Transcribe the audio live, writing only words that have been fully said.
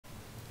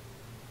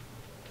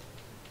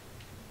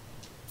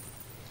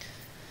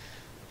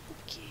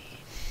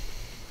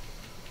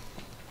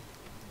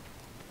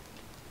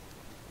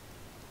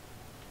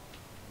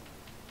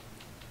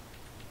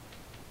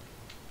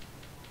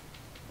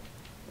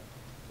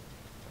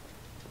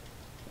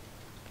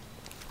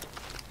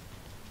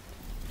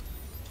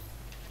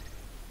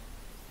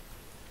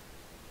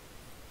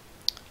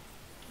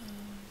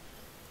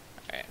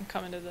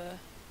coming to the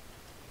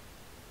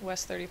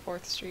West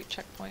 34th Street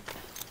checkpoint.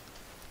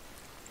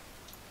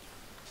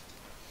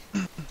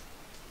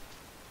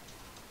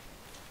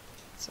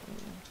 So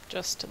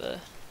just to the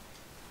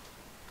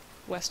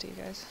west of you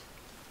guys.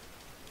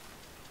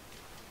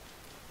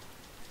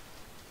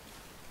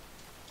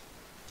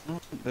 Oh,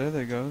 there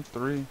they go,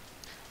 3.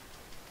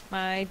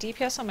 My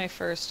DPS on my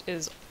first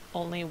is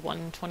only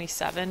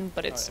 127,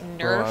 but it's nerfed.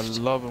 Bro, I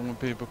love it when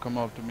people come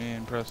up to me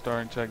and press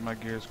start and check my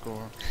gear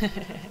score.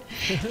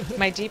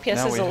 My DPS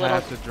now is we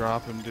have to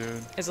drop him,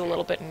 dude. Is a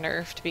little bit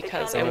nerfed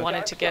because I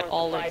wanted to get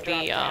all of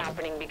the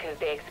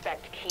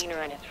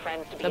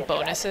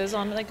bonuses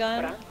on the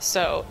gun.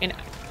 So in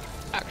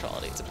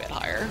actuality, it's a bit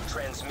higher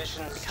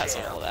because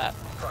of all of that.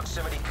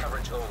 Proximity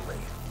coverage only.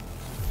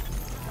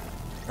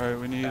 All right,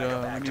 we need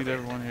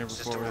everyone here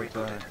before we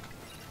attack.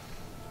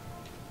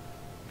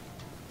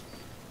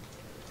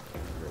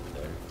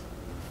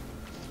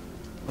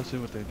 Let's see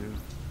what they do.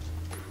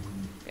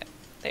 Yeah,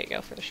 there you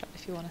go for the shot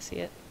if you want to see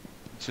it.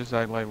 Just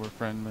act like we're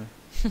friendly.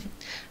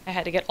 I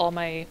had to get all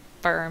my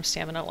firearm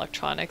stamina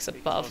electronics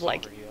above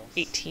like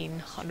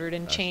 1800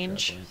 and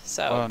change,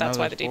 so that's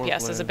why the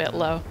DPS is a bit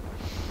low.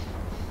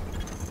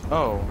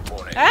 Oh.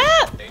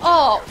 Ah!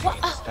 Oh!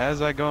 What?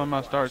 As I go on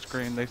my start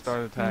screen, they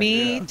start attacking.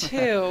 Me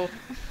too.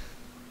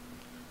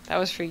 That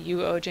was for you,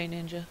 OJ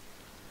Ninja.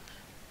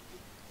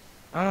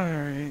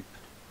 Alright.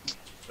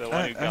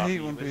 I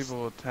hate when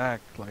people attack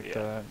like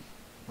that.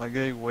 Like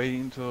they wait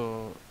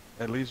until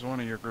at least one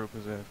of your group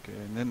is AFK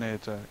and then they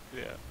attack.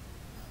 Yeah.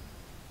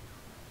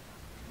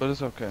 But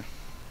it's okay.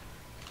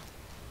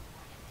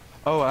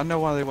 Oh, I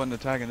know why they wasn't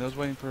attacking. They was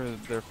waiting for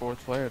their 4th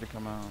player to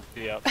come out.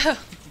 Yep.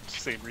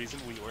 Same reason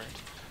we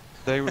weren't.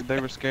 They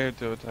were scared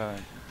to attack.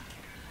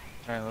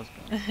 Alright, let's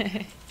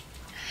go.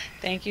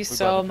 Thank you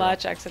so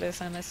much, Exodus.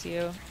 I miss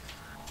you.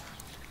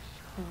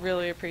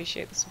 Really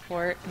appreciate the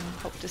support and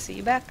hope to see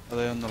you back. Are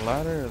they on the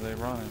ladder or are they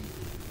running?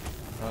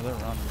 Oh, they're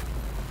running.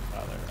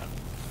 Oh, they're running.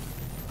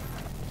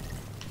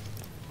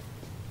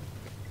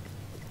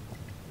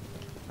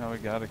 Now we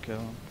gotta kill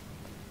him.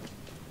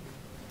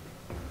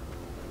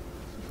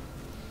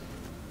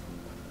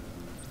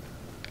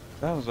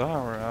 That was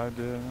our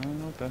idea,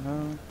 man. What the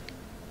hell?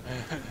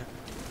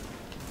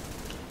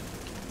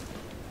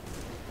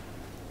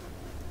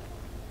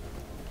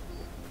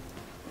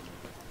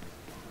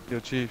 Yo,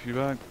 Chief, you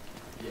back?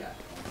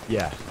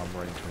 Yeah, I'm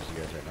running towards you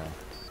guys right now.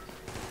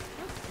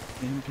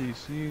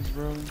 NPCs,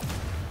 bro.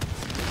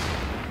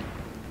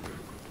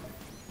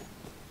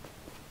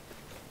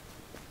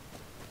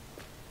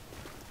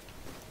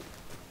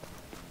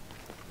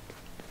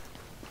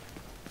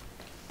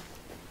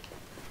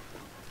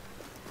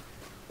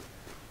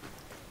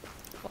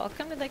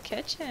 Welcome to the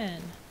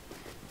kitchen.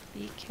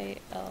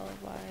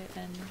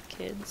 BKLYN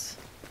kids.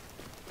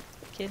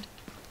 Kid.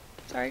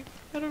 Sorry,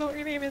 I don't know what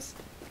your name is.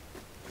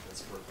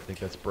 I think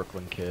that's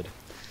Brooklyn Kid.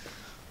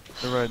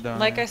 They're right down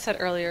Like here. I said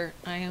earlier,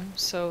 I am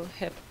so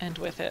hip and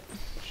with it.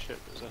 Shit,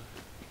 looks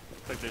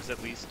like there's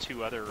at least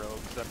 2 other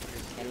rogues up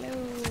here.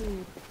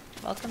 Hello.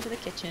 Welcome to the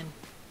kitchen.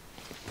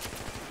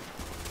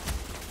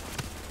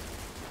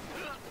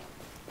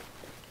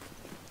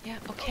 Yeah,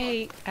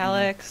 okay,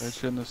 Alex. They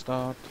shouldn't have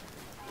stopped.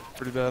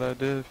 Pretty bad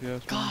idea if you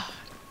ask me. God.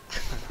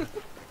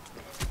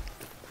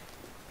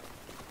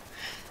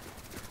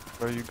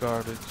 Bro, you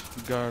garbage.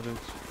 You garbage.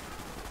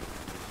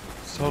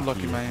 So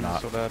lucky my aim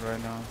is so bad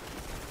right now.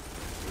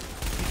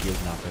 He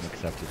has not been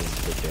accepted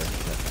into the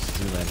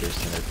Zoolander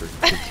Center for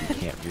kids who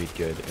can't read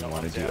good and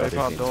want to do other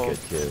things good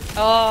too.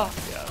 Oh!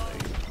 Yeah,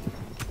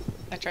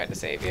 I tried to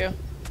save you,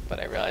 but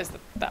I realized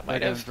that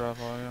might have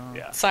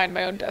Yeah. signed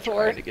my own death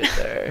warrant. To get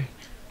there.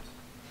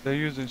 They're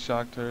using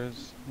shock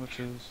turrets, which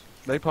is...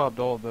 They popped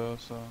old though,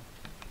 so...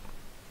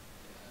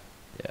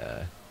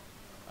 Yeah.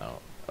 I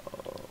don't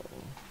know.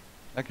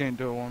 I can't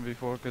do it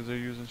 1v4 because they're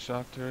using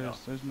shock turrets.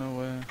 No. There's no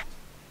way.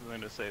 I'm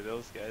going to say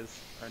those guys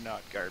are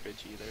not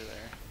garbage either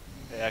there.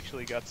 They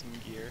actually got some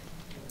gear.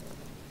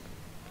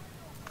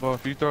 Well,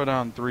 if you throw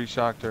down 3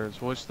 shock turrets,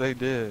 which they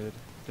did,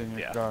 then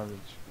you're garbage.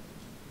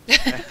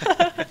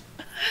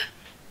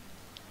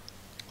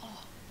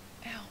 Oh,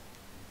 ow.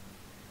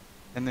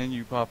 And then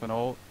you pop an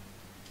ult.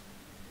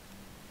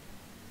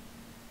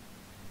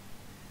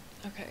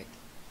 Okay.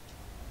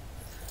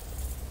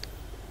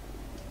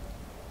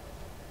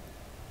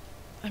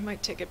 I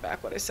might take it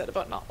back what I said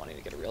about not wanting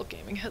to get a real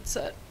gaming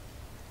headset.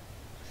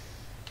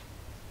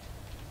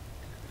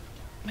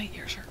 My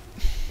ears hurt.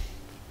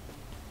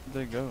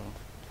 They go.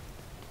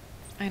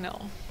 I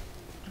know.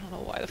 I don't know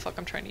why the fuck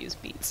I'm trying to use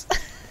Beats.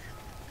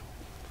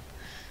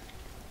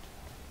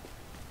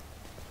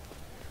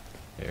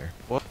 Here.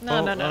 What?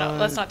 No.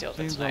 Let's not deal with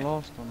it seems tonight. I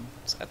lost them.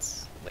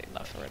 That's late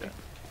enough already.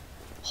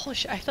 Holy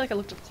shit, I feel like I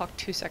looked at the clock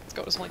 2 seconds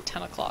ago. It was only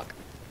 10 o'clock.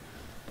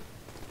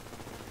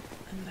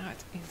 And now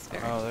it's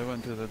very... Oh, they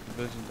went to the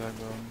division tag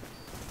building.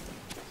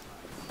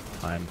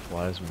 Time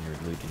flies when you're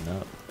leading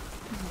up.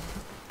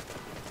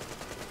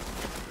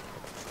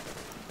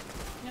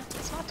 Yeah,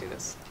 let's not do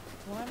this.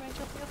 Why am I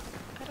jumping up?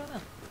 I don't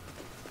know.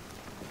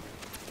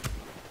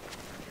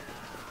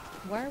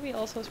 Why are we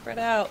all so spread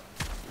out?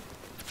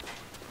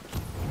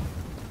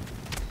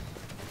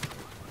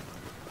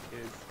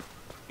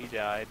 He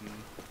died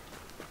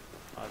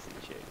and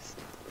Ozzy chased.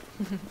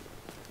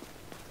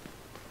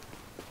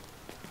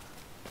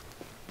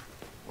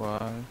 Well,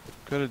 I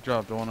could have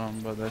dropped one on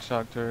him, but that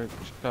shock turret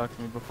shocked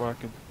me before I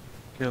could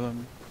kill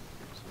him.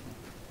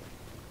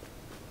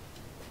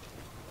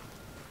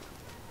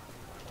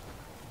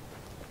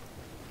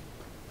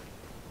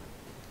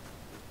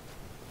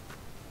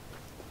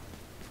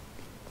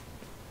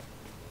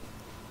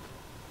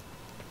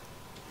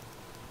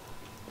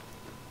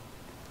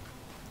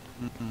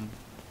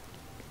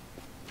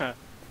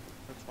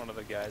 That's one of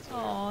the guys.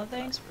 Aw,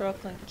 thanks,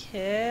 Brooklyn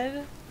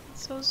Kid.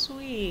 That's so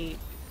sweet.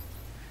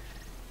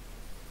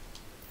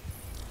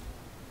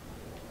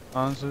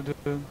 Honestly,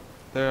 dude,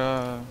 they're,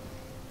 I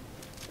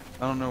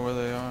don't know where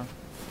they are.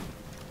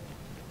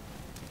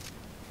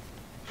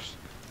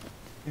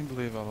 I can't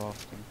believe I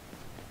lost them.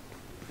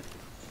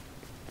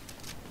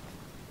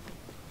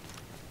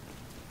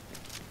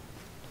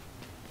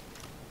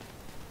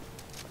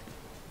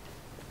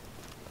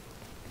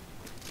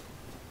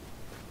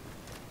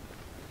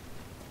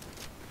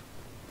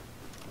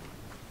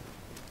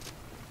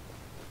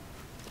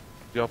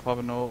 Y'all pop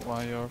a note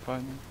while y'all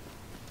fighting?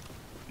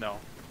 No.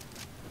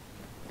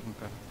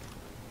 Okay.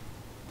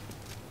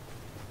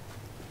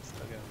 Still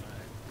got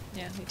mine.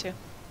 Yeah, me too.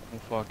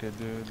 Well, fuck it,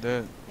 dude.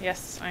 That.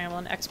 Yes, I am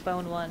on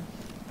X-Bone 1.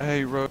 I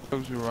hate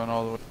rogues who run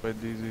all the way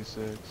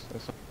DZ6.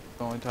 That's the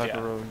only type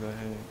of rogues I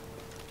hate.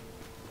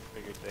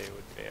 Figured they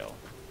would fail.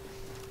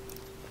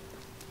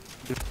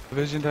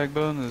 Division tech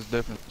building is a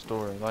different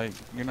story. Like,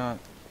 you're not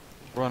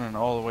running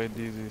all the way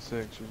DZ6,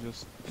 you're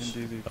just in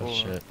DZ4. Oh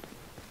shit.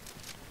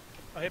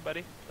 Oh hey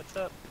buddy, what's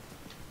up?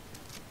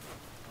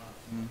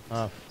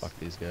 Oh fuck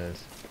these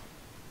guys.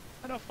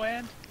 Hello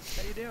Flan,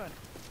 how you doing?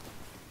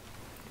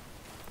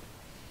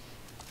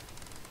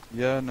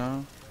 Yeah,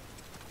 no.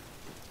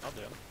 I'll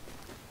do.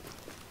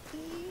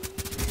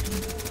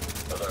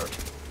 Alert.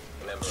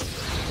 Member of the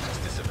team has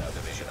disavowed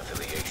division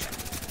affiliation.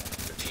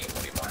 The team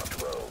will be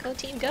marked rogue. Go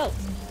team, go!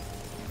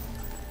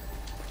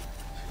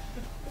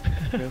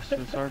 Guess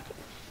it's hard.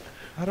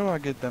 How do I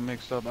get that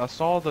mixed up? I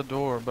saw the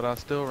door, but I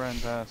still ran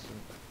past it.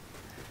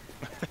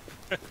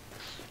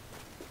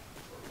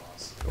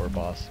 Door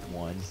boss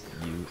 1,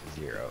 you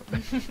 0.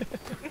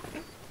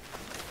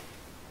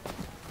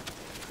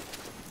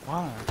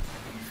 Why?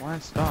 Why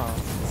stop?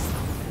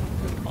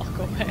 Walk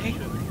away.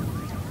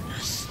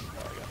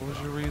 What was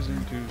your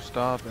reason to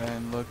stop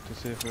and look to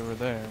see if we were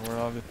there? We're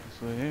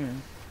obviously here.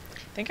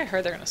 I think I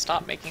heard they're gonna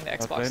stop making the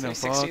Xbox But they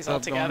 360s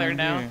altogether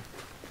now. here.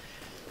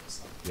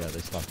 Yeah, they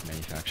stopped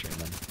manufacturing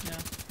them. Yeah.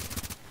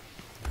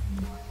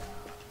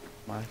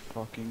 My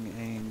fucking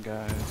aim,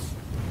 guys.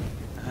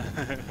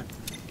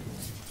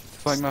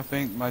 It's like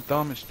my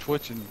thumb is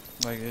twitching.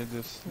 Like it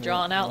just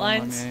Drawing won't let me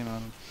outlines? aim on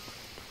 'em.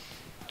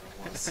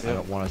 I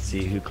don't want to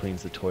see who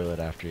cleans the toilet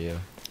after you.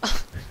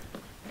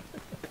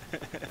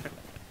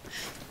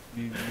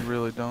 You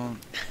really don't.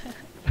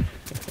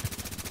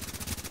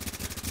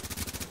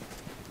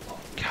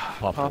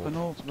 God, popping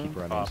ults, keep man.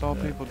 running. That's all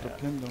Yeah. people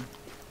depend on.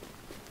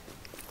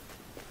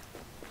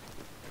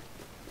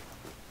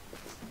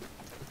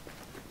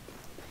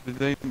 Did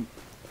they?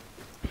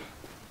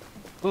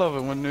 I love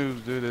it when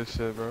noobs do this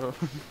shit, bro.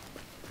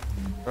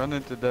 Run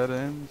into dead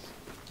ends.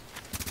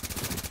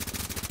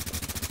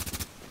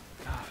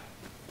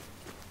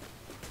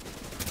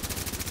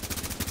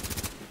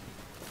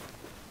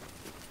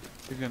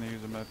 He's gonna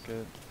use a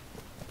medkit.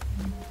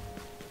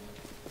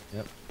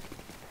 Yep.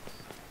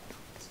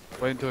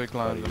 Wait until he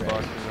climbs the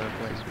boxes, I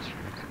think.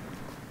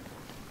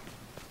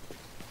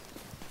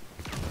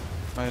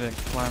 I didn't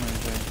climb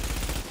anything.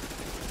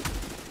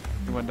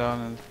 He went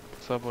down in the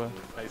subway.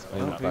 Nice Oh,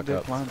 Nope, he back did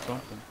up. climb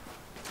something.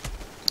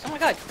 Oh my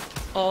god!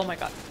 Oh my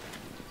god.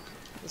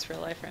 This is real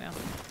life right now.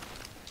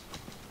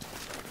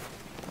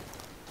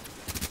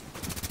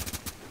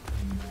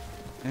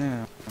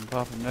 Yeah, I'm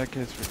popping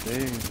medkits for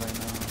days right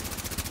now.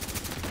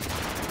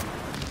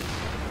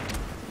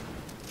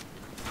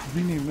 How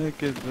many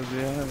medkits does he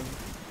have?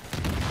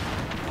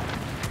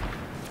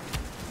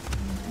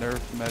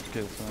 Nerf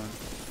medkits, man.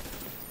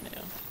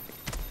 Yeah.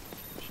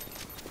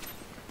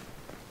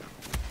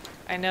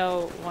 I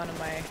know one of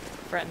my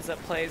friends that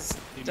plays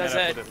He does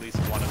met up with at least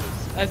one of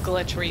his a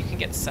glitch where you can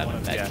get 7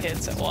 One of- med yeah.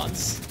 kits at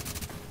once.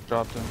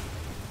 Dropped him.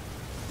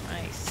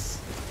 Nice.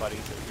 buddies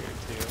are here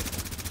too.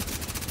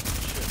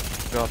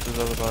 Dropped his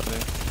other body.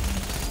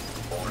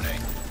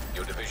 Warning.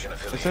 Your division It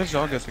affiliation says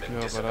y'all get has the been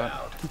kill, but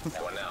I... disavowed.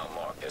 You are now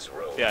marked as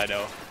rogue. Yeah, I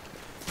know.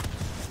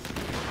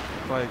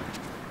 like...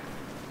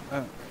 I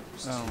don't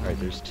know. Alright,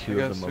 there's I two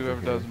guess of them over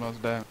whoever here. does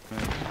most damage.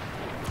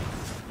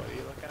 What are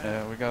you looking at?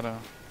 Yeah, we gotta...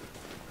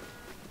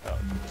 Oh,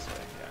 this way,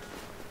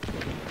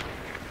 yeah.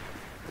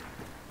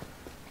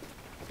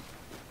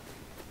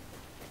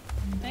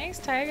 Thanks,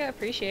 Tyga.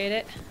 Appreciate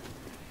it.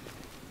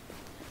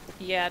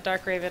 Yeah,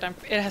 Dark Raven.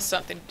 It has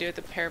something to do with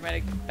the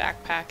paramedic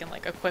backpack and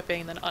like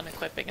equipping, then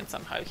unequipping, and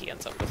somehow he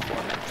ends up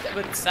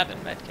with 7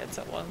 medkits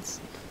at once.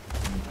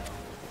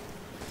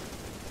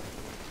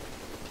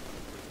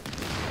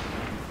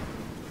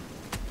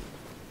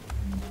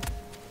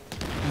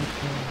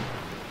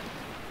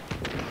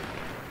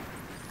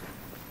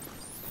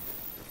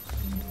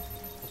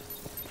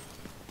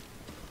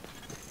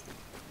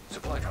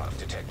 electronic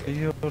detected. He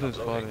healed his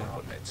Uploading body.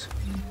 coordinates.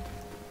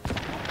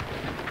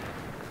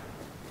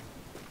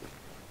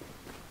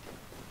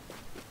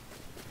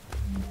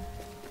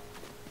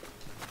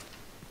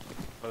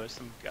 Oh, there's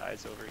some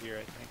guys over here.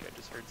 I think I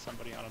just heard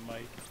somebody on a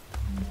mic.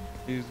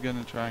 He's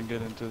gonna try and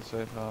get into the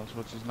safe house,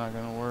 which is not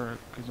gonna work,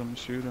 because I'm gonna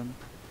shoot him.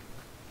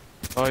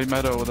 Oh, he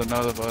met up with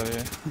another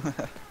buddy.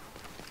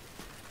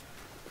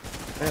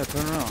 Yeah,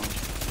 turn around.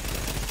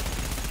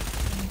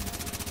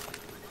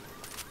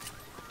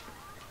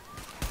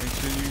 Make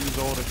sure you use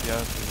ult if you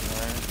have to,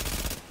 alright?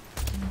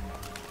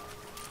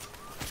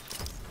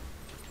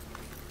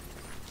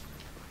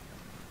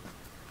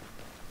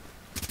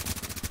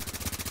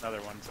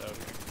 Another one's out here.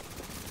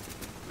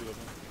 2 of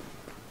them.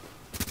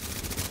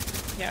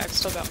 Yeah, I've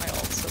still got my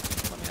ult, so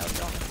let me know if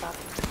you want to pop.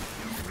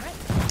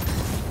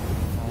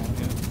 Oh,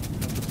 yeah.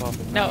 Have to pop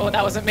it No, now.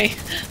 that wasn't me.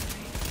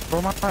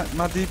 Bro, my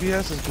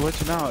DPS is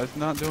glitching out. It's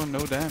not doing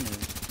no damage.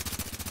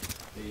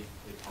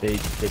 They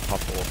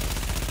pop ult.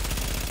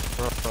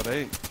 Bro,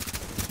 they...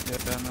 Yeah,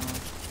 no.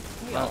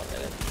 We all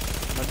did it.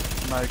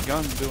 My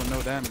gun's doing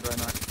no damage right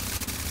now.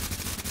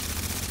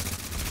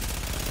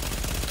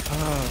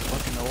 Ah,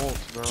 fucking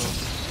ults, bro.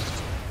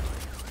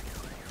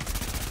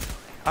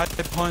 I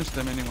punched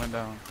him and he went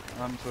down.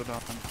 I'm so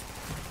down.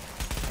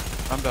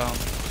 I'm down.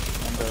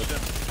 I'm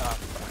dead. Ah,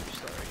 fuck,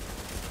 sorry.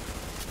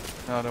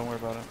 No, don't worry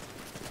about it.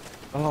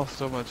 I lost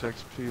so much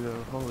XP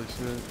though. Holy shit.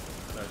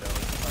 No, that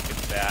was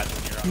fucking bad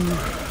when you're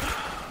on.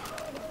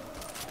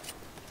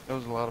 There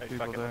was a lot of Hey,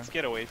 people fuck it, there. let's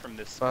get away from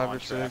this 5 spawn or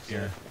trap 6.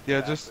 here. Yeah,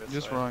 Back just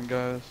this way. run,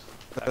 guys.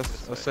 Back That's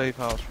this a way. safe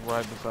house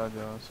right beside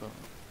y'all, so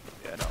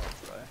Yeah, no, it's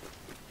fine.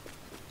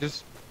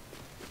 just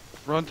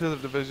run to the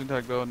division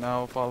tech building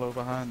now, follow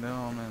behind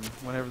them, and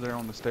whenever they're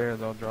on the stairs,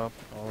 I'll drop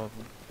all of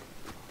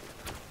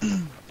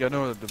them. Yeah, I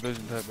know where the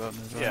division tech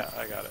building is, right? Yeah,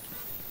 I got it.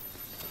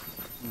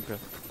 Okay.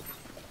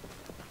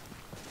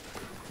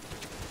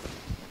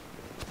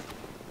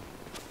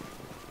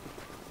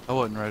 I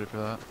wasn't ready for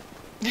that.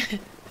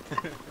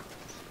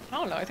 I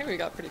don't know, I think we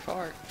got pretty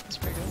far. That's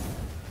pretty good.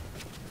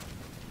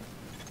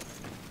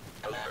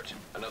 Alert.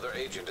 Another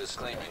agent is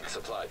claiming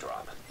supply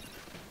drop.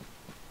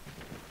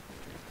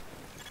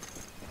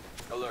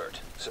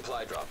 Alert.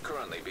 Supply drop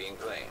currently being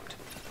claimed.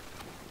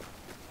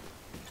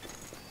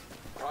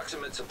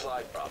 Proximate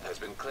supply drop has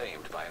been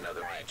claimed by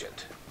another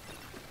agent.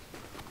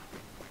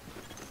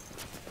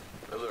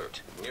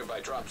 Alert. Nearby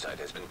drop site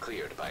has been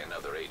cleared by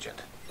another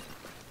agent.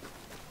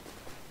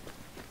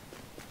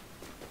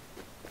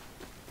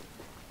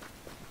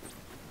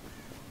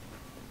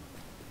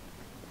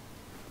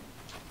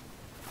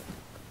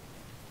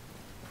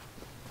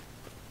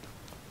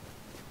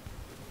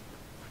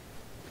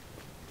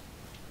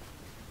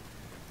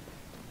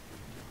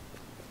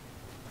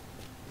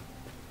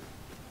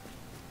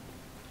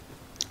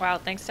 Wow,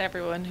 thanks to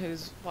everyone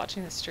who's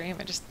watching the stream.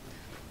 I just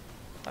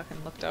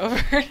fucking looked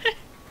over.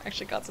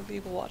 Actually got some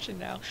people watching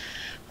now.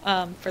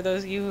 For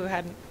those of you who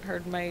hadn't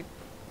heard my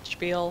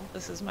spiel,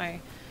 this is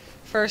my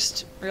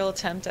first real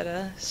attempt at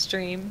a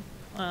stream.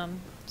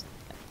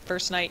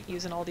 First night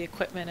using all the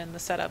equipment and the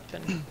setup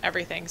and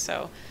everything,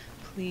 so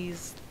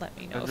please let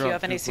me know if you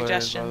have any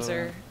suggestions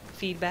or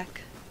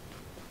feedback.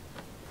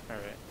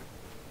 Alright.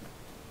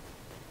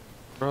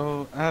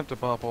 Bro, I have to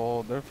pop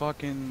all. They're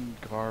fucking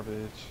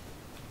garbage.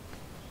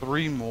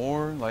 3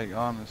 more? Like,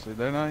 honestly,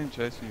 they're not even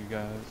chasing you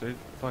guys. They're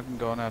fucking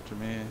going after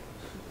me.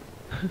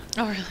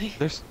 Oh, really?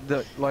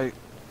 Like,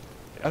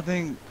 I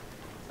think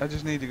I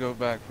just need to go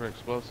back for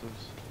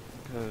explosives.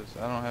 Because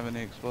I don't have any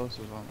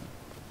explosives on me.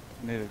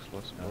 I need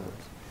explosive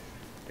bullets.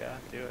 Yeah,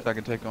 do it. So I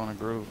can take on a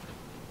group.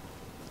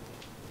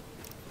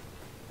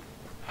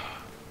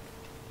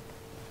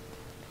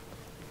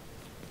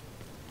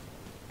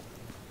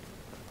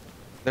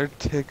 They're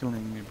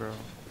tickling me, bro.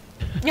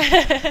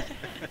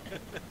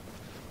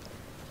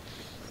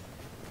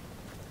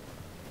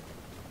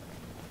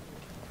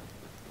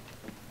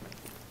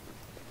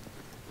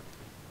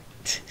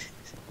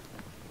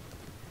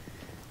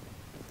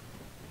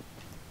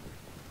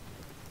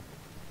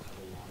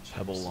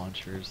 Pebble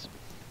launchers.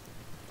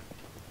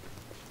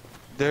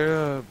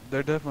 They're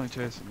definitely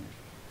chasing me.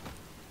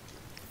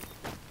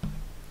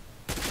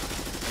 I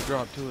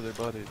dropped 2 of their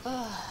buddies.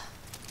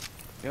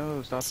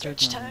 Yo, stop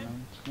Search taking them, time.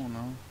 man. What's going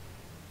on?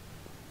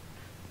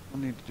 I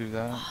don't need to do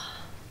that.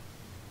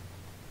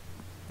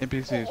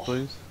 NPCs,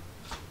 please.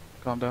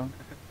 Calm down.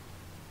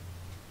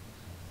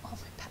 Oh,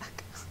 my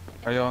back.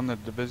 Are y'all on the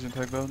division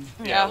tech building?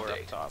 Yeah. We're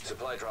up top.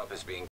 Supply drop is being